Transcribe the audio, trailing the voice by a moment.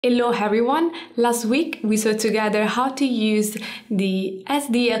Hello everyone! Last week we saw together how to use the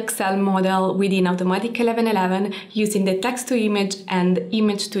SDXL model within Automatic 1111 using the text-to-image and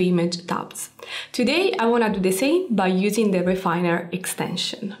image-to-image tabs. Today I want to do the same by using the Refiner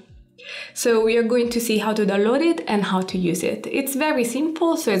extension. So we are going to see how to download it and how to use it. It's very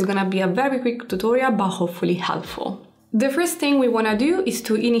simple, so it's going to be a very quick tutorial but hopefully helpful. The first thing we want to do is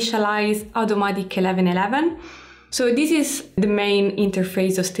to initialize Automatic 1111. So this is the main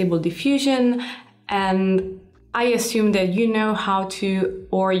interface of Stable Diffusion, and I assume that you know how to,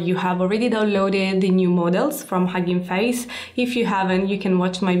 or you have already downloaded the new models from Hugging Face. If you haven't, you can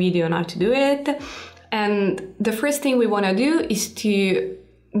watch my video on how to do it. And the first thing we want to do is to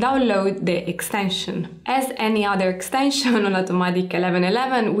download the extension. As any other extension on Automatic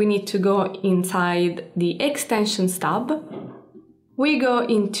 1111, we need to go inside the Extensions tab. We go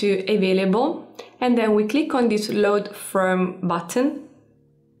into Available, and then we click on this Load From button.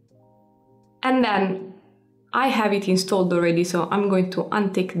 And then I have it installed already, so I'm going to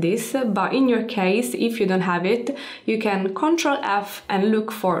untick this. But in your case, if you don't have it, you can Ctrl F and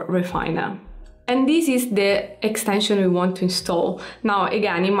look for Refiner. And this is the extension we want to install. Now,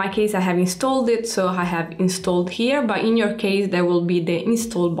 again, in my case, I have installed it, so I have installed here, but in your case, there will be the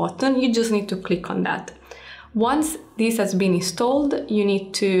Install button. You just need to click on that. Once this has been installed, you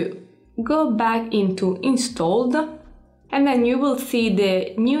need to go back into Installed, and then you will see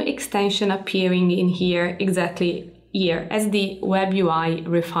the new extension appearing in here, exactly here, as the Web UI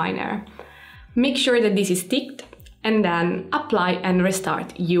Refiner. Make sure that this is ticked, and then Apply and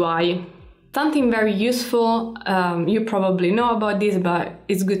Restart UI. Something very useful, you probably know about this, but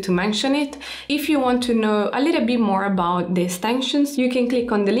it's good to mention it. If you want to know a little bit more about the extensions, you can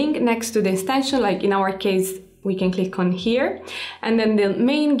click on the link next to the extension, like in our case, we can click on here, and then the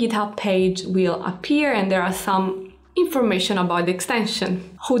main GitHub page will appear, and there are some information about the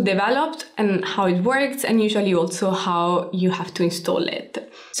extension, who developed and how it works, and usually also how you have to install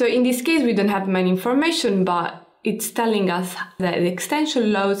it. So in this case, we don't have many information, but it's telling us that the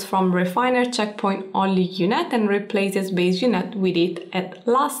extension loads from Refiner checkpoint only UNet and replaces base UNet with it at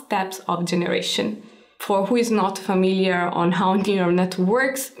last steps of generation. For who is not familiar on how neural net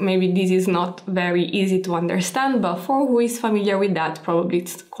works, maybe this is not very easy to understand, but for who is familiar with that, probably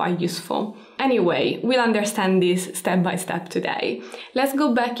it's quite useful. Anyway, we'll understand this step by step today. Let's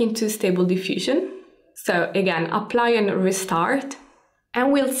go back into Stable Diffusion. So again, apply and restart,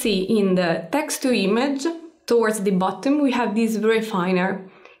 and we'll see in the text to image, towards the bottom, we have this refiner.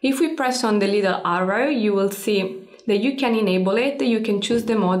 If we press on the little arrow, you will see that you can enable it, you can choose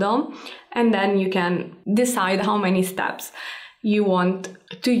the model, and then you can decide how many steps you want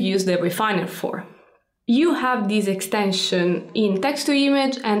to use the refiner for. You have this extension in text to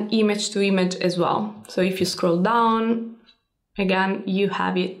image and image to image as well. So if you scroll down, again, you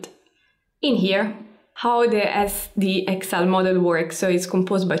have it in here. How the SDXL model works. So it's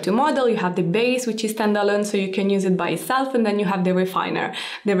composed by two models. You have the base, which is standalone, so you can use it by itself, and then you have the refiner.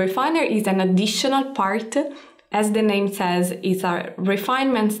 The refiner is an additional part. As the name says, it's a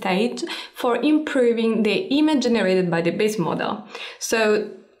refinement stage for improving the image generated by the base model.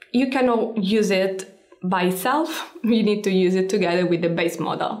 So you cannot use it by itself, you need to use it together with the base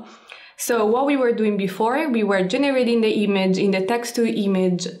model. So what we were doing before, we were generating the image in the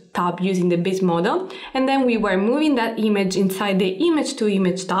text-to-image tab using the base model, and then we were moving that image inside the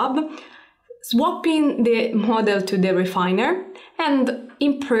image-to-image tab, swapping the model to the refiner, and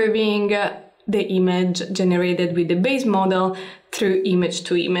improving the image generated with the base model through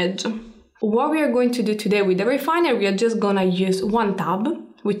image-to-image. What we are going to do today with the refiner, we are just going to use one tab,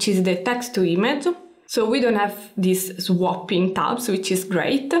 which is the text-to-image. So we don't have these swapping tabs, which is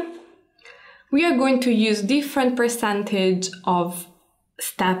great. We are going to use different percentage of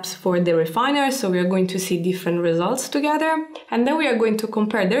steps for the refiner, so we are going to see different results together, and then we are going to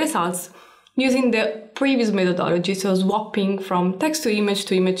compare the results using the previous methodology, so swapping from text to image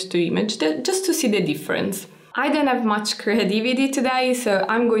to image to image, just to see the difference. I don't have much creativity today, so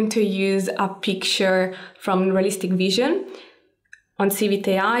I'm going to use a picture from Realistic Vision on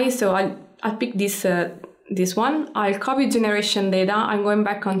CivitAI, so I'll pick this one. I'll copy generation data, I'm going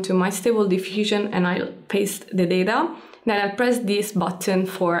back onto my Stable Diffusion and I'll paste the data. Then I'll press this button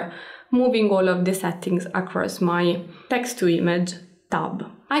for moving all of the settings across my text to image tab.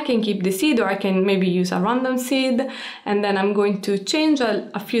 I can keep the seed, or I can maybe use a random seed, and then I'm going to change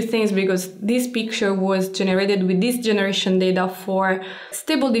a few things because this picture was generated with this generation data for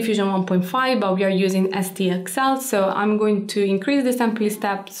Stable Diffusion 1.5, but we are using SDXL, so I'm going to increase the sampling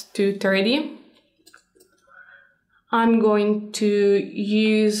steps to 30. I'm going to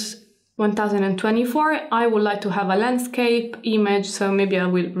use 1024. I would like to have a landscape image, so maybe I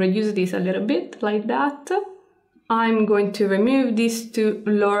will reduce this a little bit like that. I'm going to remove these two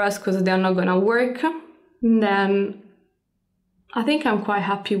LoRa's because they're not gonna work. And then I think I'm quite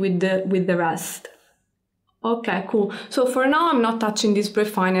happy with the rest. Okay, cool. So for now, I'm not touching this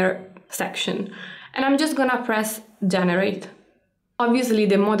refiner section, and I'm just gonna press generate. Obviously,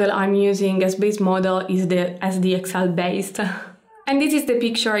 the model I'm using as base model is the SDXL based. And this is the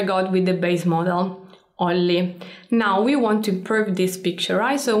picture I got with the base model only. Now we want to improve this picture,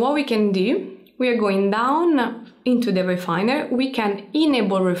 right? So what we can do, we are going down into the refiner. We can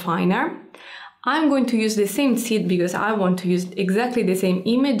enable refiner. I'm going to use the same seed because I want to use exactly the same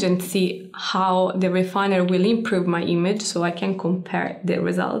image and see how the refiner will improve my image so I can compare the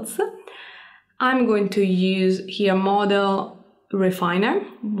results. I'm going to use here model refiner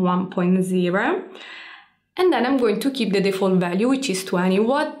 1.0. And then I'm going to keep the default value, which is 20.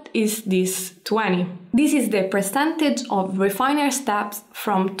 What is this 20? This is the percentage of refiner steps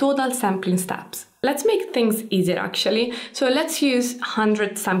from total sampling steps. Let's make things easier actually. So let's use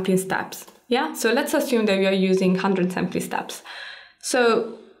 100 sampling steps. Yeah, so let's assume that we are using 100 sampling steps.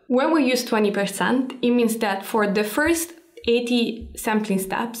 So when we use 20%, it means that for the first 80 sampling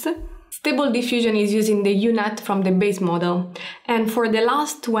steps, Stable Diffusion is using the UNet from the base model. And for the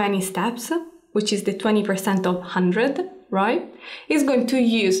last 20 steps, which is the 20% of 100, right? It's going to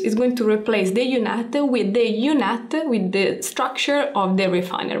replace the UNet with the structure of the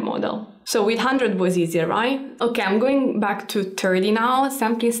refiner model. So with 100 was easier, right? Okay, I'm going back to 30 now,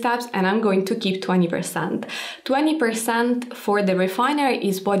 sampling steps, and I'm going to keep 20%. 20% for the refiner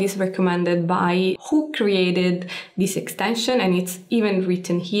is what is recommended by who created this extension, and it's even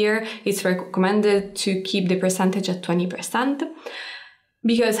written here. It's recommended to keep the percentage at 20%.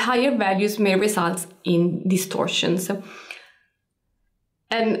 Because higher values may result in distortions.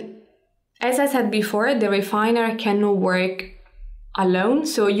 And as I said before, the refiner cannot work alone,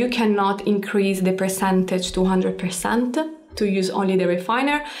 so you cannot increase the percentage to 100% to use only the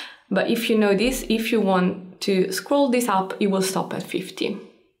refiner. But if you know this, if you want to scroll this up, it will stop at 50.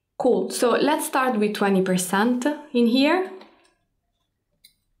 Cool, so let's start with 20% in here.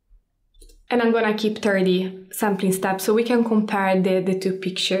 And I'm gonna keep 30 sampling steps so we can compare the two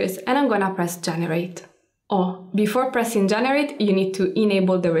pictures, and I'm gonna press generate. Oh, before pressing generate, you need to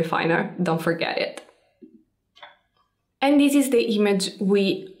enable the refiner, don't forget it. And this is the image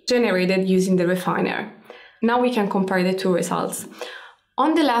we generated using the refiner. Now we can compare the two results.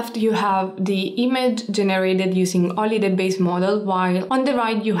 On the left, you have the image generated using only the base model, while on the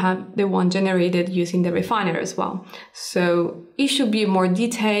right, you have the one generated using the refiner as well. So it should be more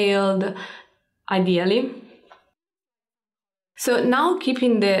detailed, ideally. So now,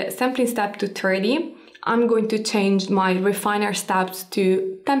 keeping the sampling step to 30, I'm going to change my refiner steps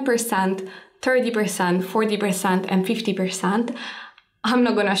to 10%, 30%, 40%, and 50%. I'm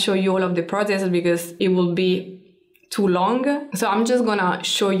not gonna show you all of the process because it will be too long. So I'm just gonna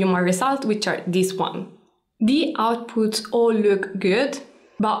show you my results, which are this one. The outputs all look good,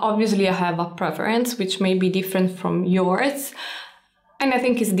 but obviously I have a preference which may be different from yours. And I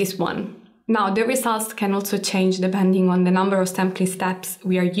think it's this one. Now, the results can also change depending on the number of sampling steps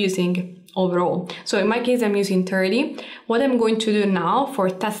we are using overall. So in my case, I'm using 30. What I'm going to do now for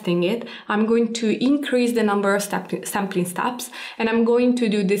testing it, I'm going to increase the number of sampling steps, and I'm going to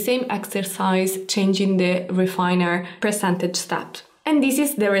do the same exercise, changing the refiner percentage step. And this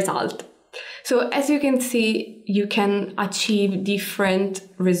is the result. So as you can see, you can achieve different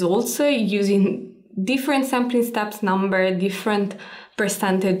results using different sampling steps number, different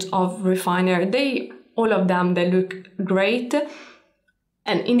percentage of refiner. All of them, they look great.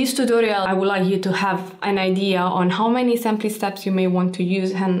 And in this tutorial, I would like you to have an idea on how many sampling steps you may want to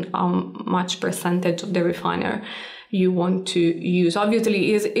use and how much percentage of the refiner you want to use.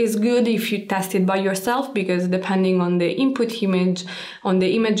 Obviously, it's good if you test it by yourself, because depending on the input image, on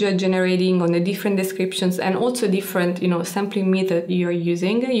the image you're generating, on the different descriptions, and also different, sampling method you're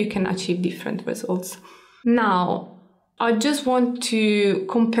using, you can achieve different results. Now, I just want to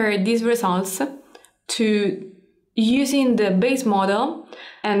compare these results to using the base model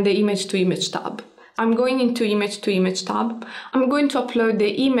and the image-to-image tab. I'm going into image-to-image tab. I'm going to upload the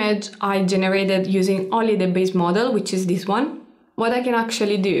image I generated using only the base model, which is this one. What I can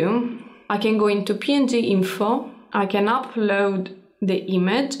actually do, I can go into PNG info, I can upload the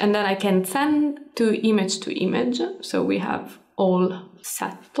image, and then I can send to image. So we have all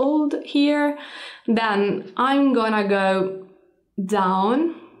settled here. Then I'm gonna go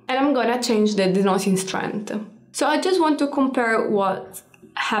down and I'm gonna change the denoising strength. So I just want to compare what's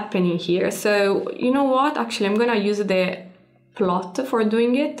happening here. So you know what? Actually, I'm gonna use the plot for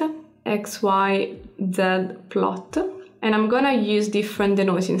doing it. XYZ plot, and I'm gonna use different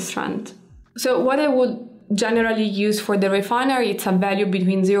denoising strength. So what I would generally use for the refiner, it's a value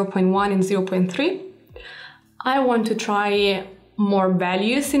between 0.1 and 0.3. I want to try more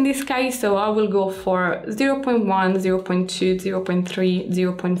values in this case, so I will go for 0.1, 0.2, 0.3,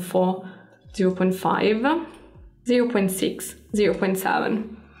 0.4, 0.5, 0.6,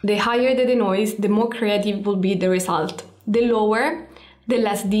 0.7. The higher the denoise, the more creative will be the result. The lower, the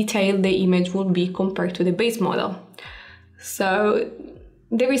less detailed the image will be compared to the base model. So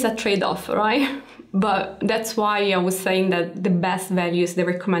there is a trade-off, right? But that's why I was saying that the best values, the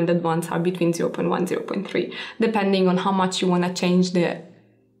recommended ones, are between 0.1 and 0.3, depending on how much you want to change the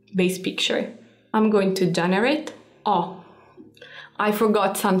base picture. I'm going to generate. Oh, I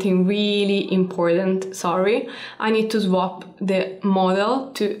forgot something really important, sorry. I need to swap the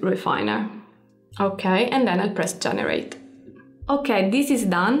model to refiner. Okay, and then I'll press generate. Okay, this is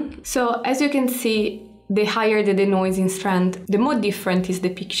done. So as you can see, the higher the denoising strength, the more different is the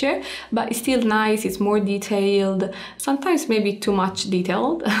picture, but it's still nice, it's more detailed, sometimes maybe too much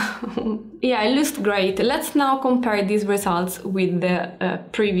detailed. Yeah, it looks great. Let's now compare these results with the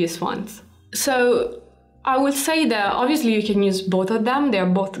previous ones. So I would say that obviously you can use both of them, they're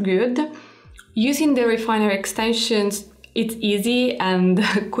both good. Using the Refiner extensions, it's easy and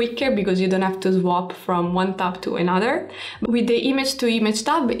quicker because you don't have to swap from one tab to another. With the image to image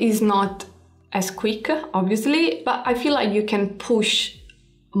tab, is not as quick, obviously, but I feel like you can push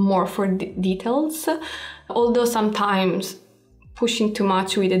more for details, although sometimes pushing too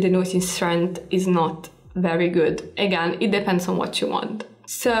much with the denoising strength is not very good. Again, it depends on what you want.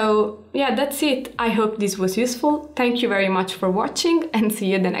 So yeah, that's it. I hope this was useful. Thank you very much for watching and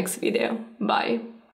see you in the next video. Bye.